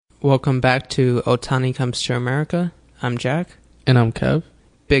Welcome back to Ohtani Comes to America. I'm Jack. And I'm Kev.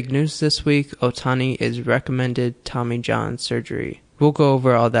 Big news this week, Ohtani is recommended Tommy John surgery. We'll go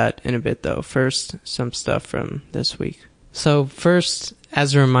over all that in a bit though. First, some stuff from this week. So first,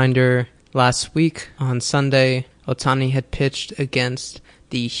 as a reminder, last week on Sunday, Ohtani had pitched against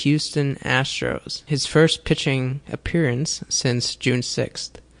the Houston Astros. His first pitching appearance since June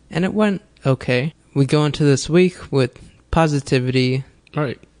 6th. And it went okay. We go into this week with positivity.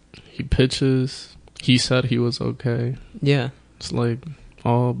 Right. He pitches. He said he was okay. Yeah. It's like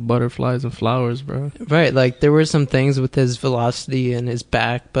all butterflies and flowers, bro. Right. Like there were some things with his velocity and his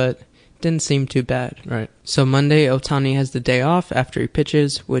back, but didn't seem too bad. Right. So Monday, Ohtani has the day off after he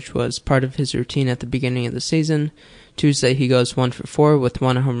pitches, which was part of his routine at the beginning of the season. Tuesday, he goes 1 for 4 with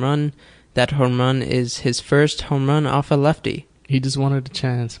 1 home run. That home run is his first home run off a lefty. He just wanted a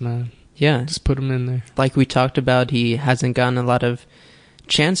chance, man. Yeah. Just put him in there. Like we talked about, he hasn't gotten a lot of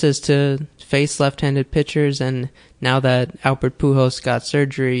chances to face left-handed pitchers, and now that Albert Pujols got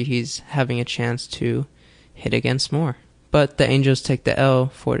surgery, he's having a chance to hit against more. But the Angels take the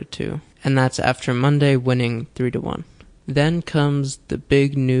L 4-2, and that's after Monday winning 3-1. Then comes the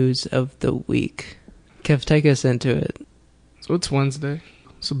big news of the week. Kev, take us into it. So it's Wednesday.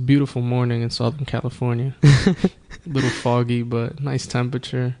 It's a beautiful morning in Southern California. A little foggy, but nice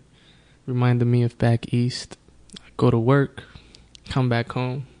temperature. Reminded me of back east. I go to work, come back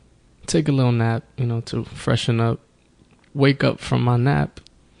home, take a little nap, to freshen up. Wake up from my nap.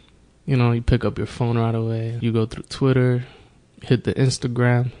 You pick up your phone right away. You go through Twitter, hit the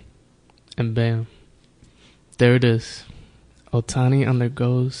Instagram, and bam. There it is. Ohtani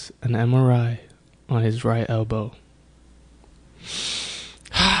undergoes an MRI on his right elbow. It's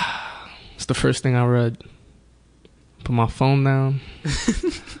the first thing I read. Put my phone down.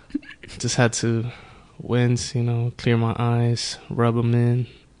 Just had to wince, clear my eyes, rub them in.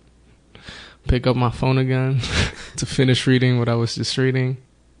 Pick up my phone again to finish reading what I was just reading.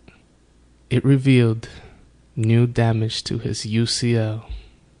 It revealed new damage to his UCL.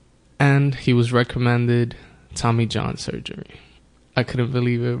 And he was recommended Tommy John surgery. I couldn't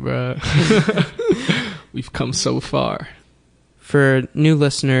believe it, bro. We've come so far. For new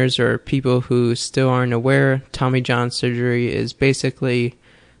listeners or people who still aren't aware, Tommy John surgery is basically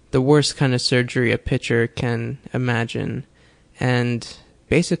the worst kind of surgery a pitcher can imagine. And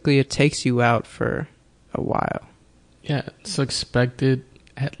basically it takes you out for a while. Yeah, it's expected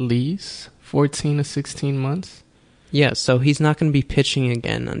at least 14 to 16 months. Yeah, so he's not going to be pitching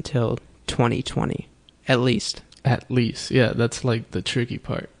again until 2020, at least. At least, yeah, that's like the tricky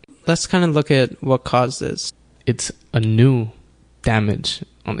part. Let's kind of look at what caused this. It's a new damage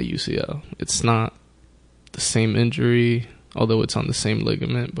on the UCL. It's not the same injury, although it's on the same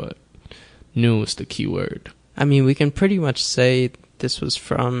ligament, but new is the key word. I mean, we can pretty much say this was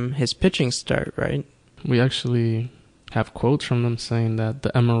from his pitching start, right? We actually have quotes from them saying that the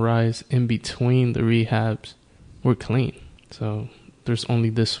MRIs in between the rehabs were clean. So there's only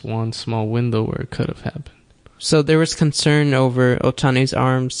this one small window where it could have happened. So there was concern over Ohtani's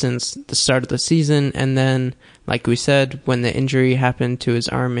arm since the start of the season, and then, like we said, when the injury happened to his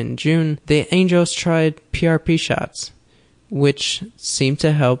arm in June, the Angels tried PRP shots, which seemed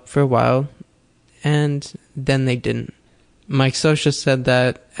to help for a while, and then they didn't. Mike Scioscia said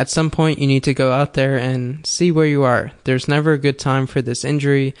that at some point you need to go out there and see where you are. There's never a good time for this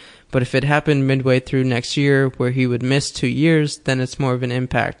injury, but if it happened midway through next year where he would miss 2 years, then it's more of an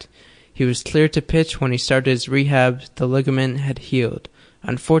impact. He was cleared to pitch when he started his rehab. The ligament had healed.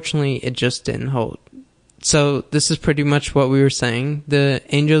 Unfortunately, it just didn't hold. So this is pretty much what we were saying. The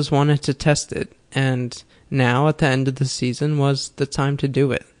Angels wanted to test it, and now at the end of the season was the time to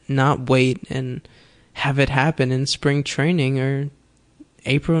do it. Not wait and have it happen in spring training or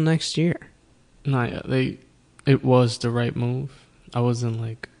April next year. No, yeah, it was the right move. I wasn't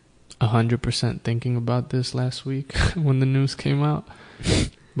 100% thinking about this last week when the news came out.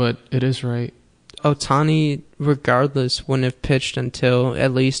 But it is right. Ohtani, regardless, wouldn't have pitched until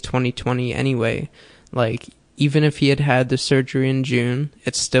at least 2020 anyway. Even if he had had the surgery in June,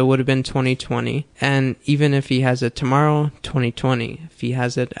 it still would have been 2020. And even if he has it tomorrow, 2020. If he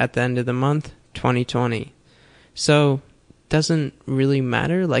has it at the end of the month, 2020. So, doesn't really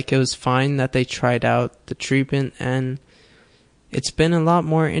matter. It was fine that they tried out the treatment, and it's been a lot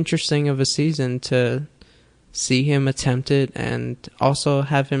more interesting of a season to see him attempt it and also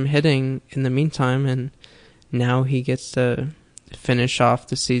have him hitting in the meantime, and now he gets to finish off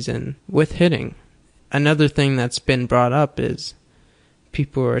the season with hitting. Another thing that's been brought up is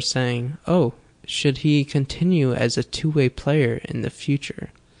people are saying, should he continue as a two-way player in the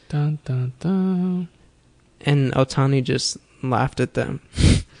future? Dun, dun, dun. And Ohtani just laughed at them.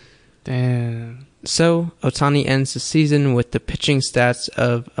 Damn. So, Ohtani ends the season with the pitching stats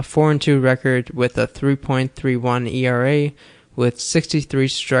of a 4-2 record with a 3.31 ERA with 63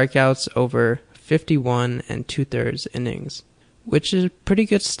 strikeouts over 51 and 2/3 innings, which is pretty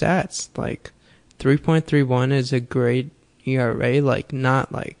good stats. Like, 3.31 is a great ERA, like,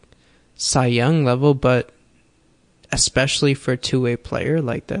 not like Cy Young level, but especially for a two-way player,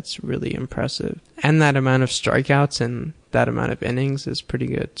 like, that's really impressive. And that amount of strikeouts and that amount of innings is pretty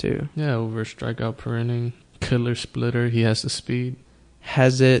good too. Yeah, over a strikeout per inning. Killer splitter. He has the speed.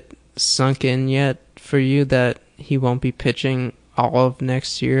 Has it sunk in yet for you that he won't be pitching all of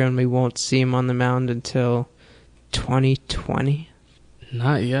next year and we won't see him on the mound until 2020?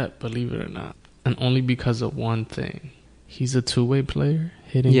 Not yet, believe it or not. And only because of one thing. He's a two-way player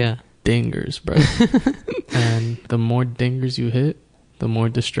hitting dingers, bro. And the more dingers you hit, the more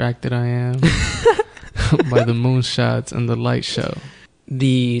distracted I am by the moonshots and the light show.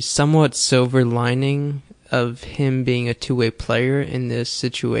 The somewhat silver lining of him being a two-way player in this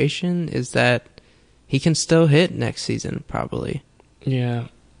situation is that he can still hit next season, probably. Yeah,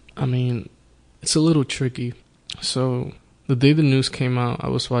 I mean, it's a little tricky. So, the day the news came out, I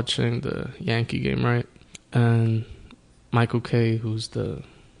was watching the Yankee game, right? And Michael Kay, who's the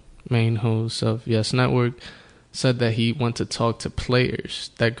main host of Yes Network, said that he went to talk to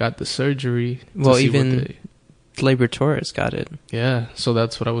players that got the surgery. Well, even Gleyber Torres got it. Yeah, so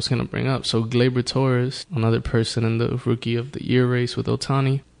that's what I was going to bring up. So Gleyber Torres, another person in the Rookie of the Year race with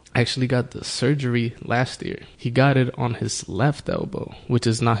Ohtani, actually got the surgery last year. He got it on his left elbow, which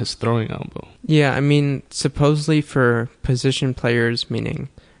is not his throwing elbow. Yeah, I mean, supposedly for position players, meaning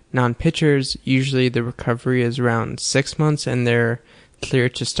non-pitchers, usually the recovery is around 6 months and they're clear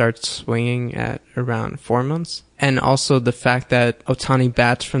to start swinging at around 4 months. And also the fact that Ohtani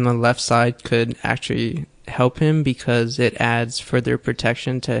bats from the left side could actually help him because it adds further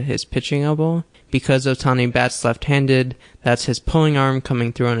protection to his pitching elbow. Because Ohtani bats left-handed, that's his pulling arm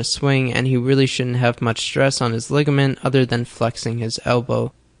coming through on a swing, and he really shouldn't have much stress on his ligament other than flexing his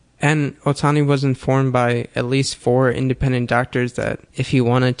elbow. And Ohtani was informed by at least 4 independent doctors that if he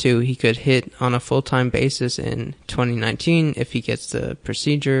wanted to, he could hit on a full-time basis in 2019 if he gets the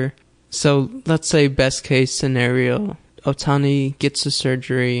procedure. So let's say best case scenario, Ohtani gets the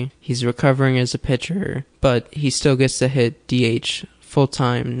surgery, he's recovering as a pitcher, but he still gets to hit DH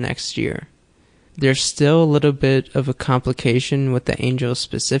full-time next year. There's still a little bit of a complication with the Angels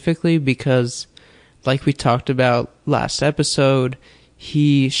specifically because, like we talked about last episode,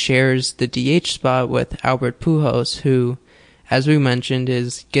 he shares the DH spot with Albert Pujols, who, as we mentioned,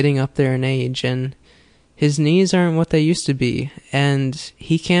 is getting up there in age, and his knees aren't what they used to be, and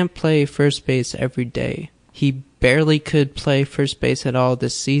he can't play first base every day. He barely could play first base at all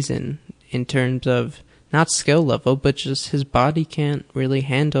this season in terms of not skill level, but just his body can't really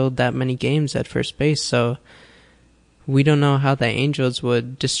handle that many games at first base, so we don't know how the Angels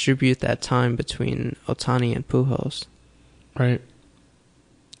would distribute that time between Ohtani and Pujols. Right.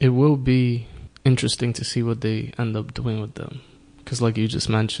 It will be interesting to see what they end up doing with them. Because like you just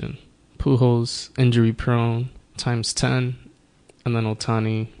mentioned, Pujols injury prone times 10, and then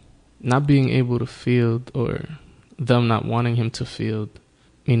Ohtani not being able to field or them not wanting him to field,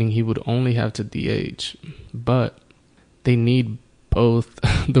 meaning he would only have to DH. But they need both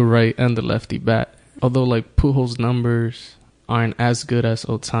the right and the lefty bat. Although like Pujols' numbers aren't as good as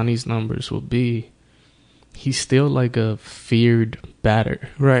Ohtani's numbers will be, he's still like a feared batter.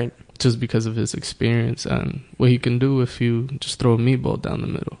 Right. Just because of his experience and what he can do if you just throw a meatball down the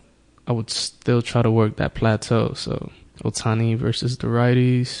middle. I would still try to work that plateau. So Ohtani versus the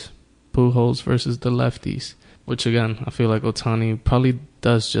righties, Pujols versus the lefties. Which again, I feel like Ohtani probably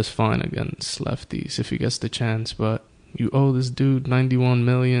does just fine against lefties if he gets the chance. But you owe this dude $91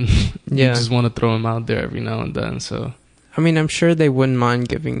 million. Yeah. You just want to throw him out there every now and then. So I mean, I'm sure they wouldn't mind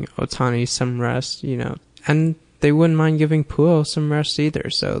giving Ohtani some rest, you know, and they wouldn't mind giving Pujols some rest either.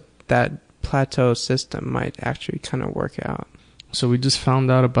 So that plateau system might actually kind of work out. So we just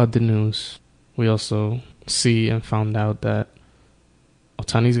found out about the news. We also see and found out that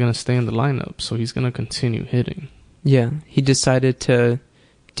Ohtani's going to stay in the lineup, so he's going to continue hitting. Yeah, he decided to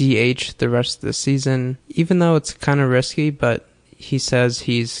DH the rest of the season, even though it's kind of risky, but he says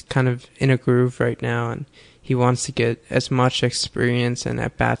he's kind of in a groove right now, and he wants to get as much experience and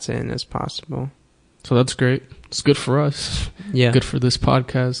at-bats in as possible. So that's great. It's good for us. Yeah. Good for this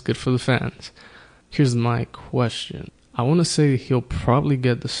podcast. Good for the fans. Here's my question. I want to say he'll probably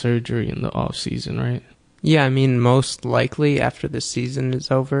get the surgery in the off season, right? Yeah, I mean, most likely after the season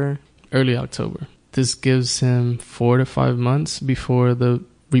is over. Early October. This gives him 4 to 5 months before the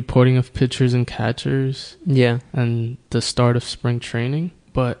reporting of pitchers and catchers. Yeah. And the start of spring training.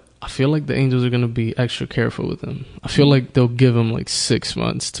 But I feel like the Angels are going to be extra careful with him. I feel like they'll give him like 6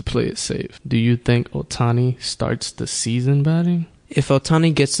 months to play it safe. Do you think Ohtani starts the season batting? If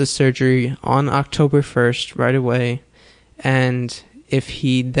Ohtani gets the surgery on October 1st right away, and if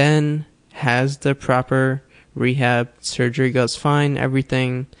he then has the proper rehab, surgery goes fine,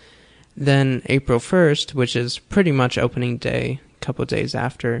 everything, then April 1st, which is pretty much opening day, a couple days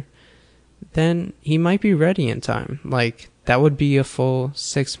after, then he might be ready in time. Like, that would be a full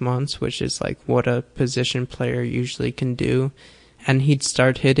 6 months, which is like what a position player usually can do. And he'd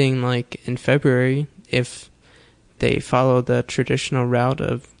start hitting like in February if they follow the traditional route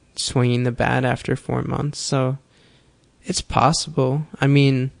of swinging the bat after 4 months. So it's possible. I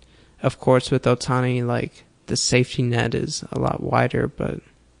mean, of course, with Ohtani, like, the safety net is a lot wider, but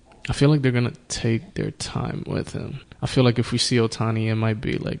I feel like they're going to take their time with him. I feel like if we see Ohtani, it might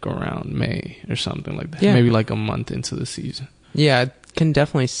be like around May or something like that. Yeah. Maybe like a month into the season. Yeah, I can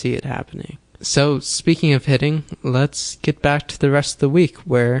definitely see it happening. So, speaking of hitting, let's get back to the rest of the week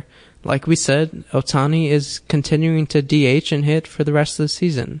where, like we said, Ohtani is continuing to DH and hit for the rest of the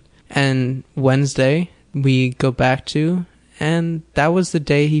season. And Wednesday, we go back to, and that was the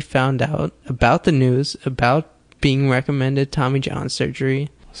day he found out about the news about being recommended Tommy John surgery.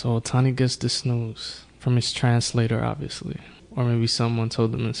 So Ohtani gets this news from his translator, obviously. Or maybe someone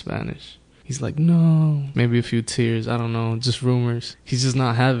told him in Spanish. He's like, no. Maybe a few tears, I don't know, just rumors. He's just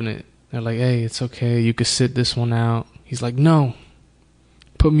not having it. They're like, hey, it's okay, you could sit this one out. He's like, no.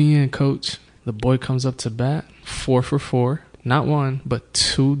 Put me in, coach. The boy comes up to bat, 4 for 4. Not one, but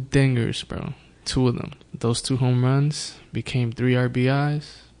 2 dingers, bro. 2 of them. Those 2 home runs became 3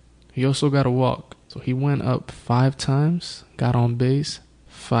 RBIs. He also got a walk. So he went up 5 times, got on base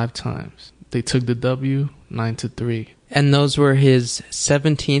 5 times. They took the W 9-3. And those were his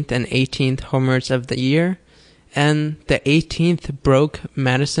 17th and 18th homers of the year. And the 18th broke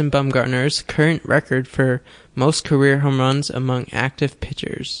Madison Bumgarner's current record for most career home runs among active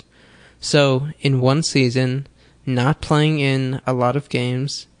pitchers. So, in one season, not playing in a lot of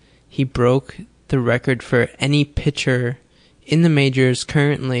games, he broke the record for any pitcher in the majors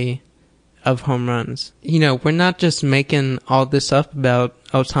currently of home runs. You know, we're not just making all this up about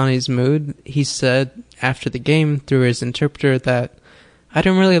Ohtani's mood. He said after the game through his interpreter that, I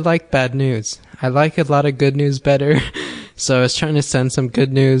don't really like bad news. I like a lot of good news better. So I was trying to send some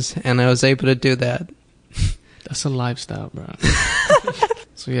good news, and I was able to do that. That's a lifestyle, bro.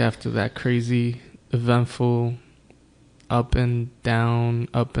 So yeah, after that crazy, eventful, up and down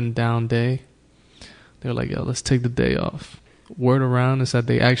day, they're like, yo, let's take the day off. Word around is that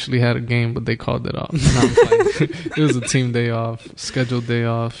they actually had a game, but they called it off. It was a team day off, scheduled day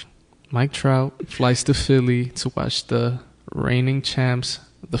off. Mike Trout flies to Philly to watch the reigning champs,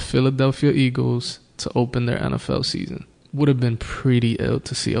 the Philadelphia Eagles, to open their NFL season. Would have been pretty ill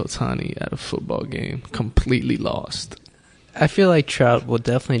to see Ohtani at a football game, completely lost. I feel like Trout will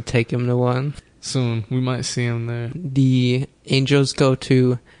definitely take him to one. Soon, we might see him there. The Angels go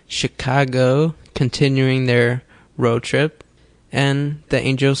to Chicago, continuing their road trip, and the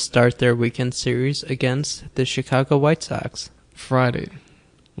Angels start their weekend series against the Chicago White Sox. Friday,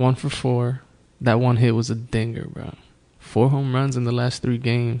 1 for 4. That one hit was a dinger, bro. 4 home runs in the last 3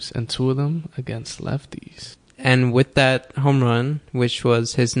 games, and 2 of them against lefties. And with that home run, which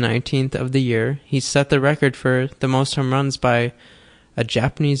was his 19th of the year, he set the record for the most home runs by a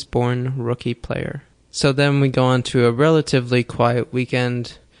Japanese-born rookie player. So then we go on to a relatively quiet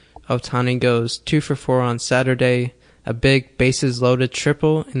weekend. Ohtani goes 2 for 4 on Saturday, a big bases-loaded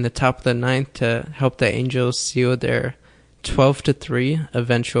triple in the top of the 9th to help the Angels seal their 12-3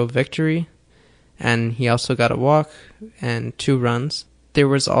 eventual victory. And he also got a walk and 2 runs. There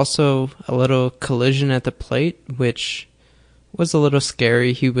was also a little collision at the plate, which was a little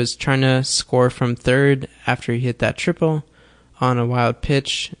scary. He was trying to score from third after he hit that triple on a wild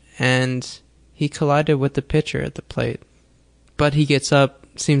pitch, and he collided with the pitcher at the plate. But he gets up.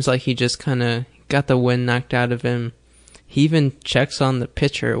 Seems like he just kind of got the wind knocked out of him. He even checks on the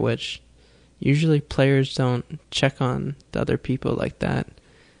pitcher, which usually players don't check on the other people like that.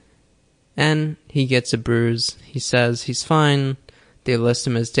 And he gets a bruise. He says he's fine. They list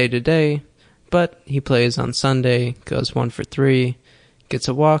him as day-to-day, but he plays on Sunday, goes 1 for 3, gets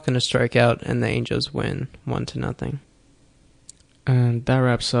a walk and a strikeout, and the Angels win 1-0. And that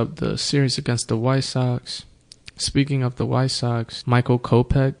wraps up the series against the White Sox. Speaking of the White Sox, Michael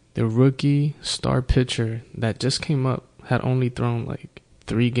Kopech, the rookie star pitcher that just came up, had only thrown like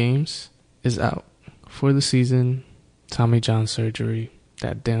 3 games, is out for the season. Tommy John surgery.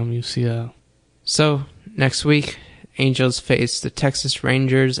 That damn UCL. So, next week, Angels face the Texas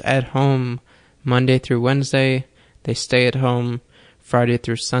Rangers at home Monday through Wednesday. They stay at home Friday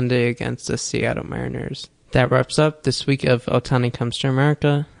through Sunday against the Seattle Mariners. That wraps up this week of Ohtani Comes to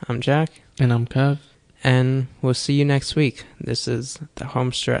America. I'm Jack. And I'm Kev. And we'll see you next week. This is the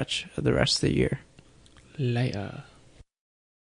home stretch of the rest of the year. Later.